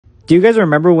Do you guys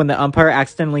remember when the umpire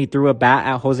accidentally threw a bat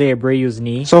at Jose Abreu's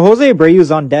knee? So Jose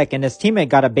Abreu's on deck and his teammate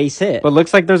got a base hit, but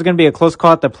looks like there's going to be a close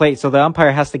call at the plate, so the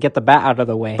umpire has to get the bat out of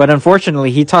the way. But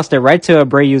unfortunately, he tossed it right to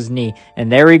Abreu's knee,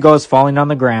 and there he goes falling on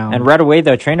the ground. And right away,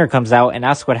 the trainer comes out and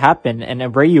asks what happened, and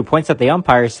Abreu points at the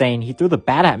umpire saying, "He threw the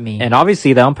bat at me." And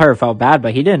obviously, the umpire felt bad,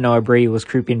 but he didn't know Abreu was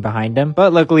creeping behind him.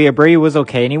 But luckily, Abreu was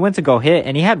okay, and he went to go hit,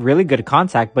 and he had really good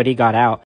contact, but he got out.